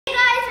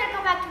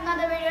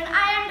another video, and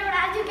I am dude.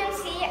 As you can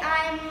see, I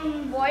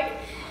am bored.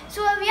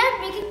 So we are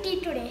making tea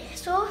today.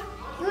 So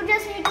you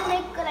just need to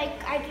make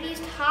like at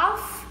least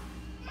half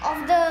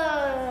of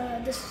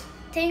this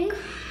thing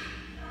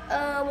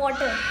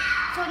water.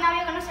 So now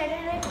you're gonna set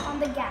it on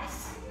the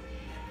gas.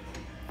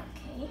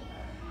 Okay,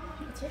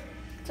 that's it.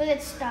 So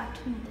let's start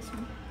this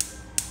one.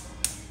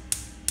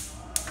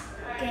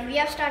 Okay, we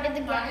have started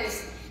the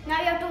gas. Now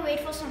you have to wait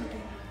for some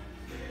time.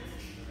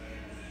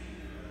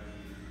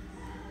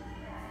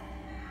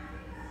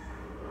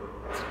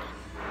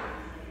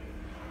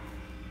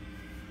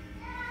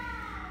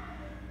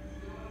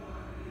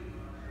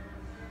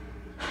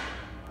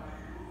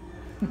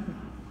 I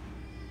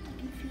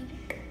can feel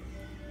it.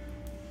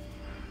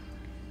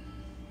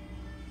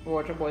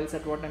 Water boils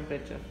at what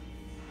temperature?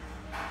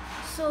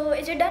 So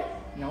is it done?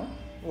 No.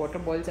 Water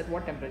boils at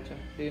what temperature?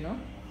 Do you know?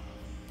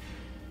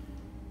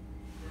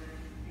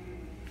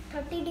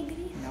 30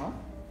 degrees? No.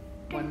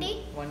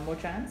 20? One more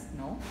chance?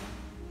 No.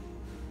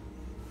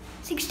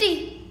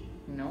 60?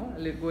 No.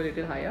 Go a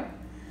little higher.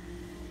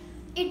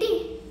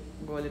 80?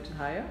 Go a little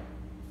higher.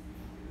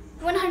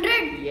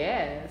 100?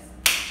 Yes.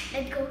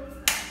 Let's go.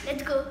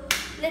 Let's go.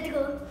 Let's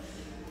go.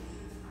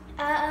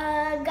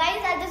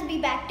 Guys, I'll just be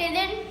back. Till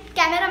then,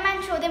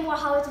 cameraman, show them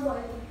how it's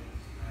boiling.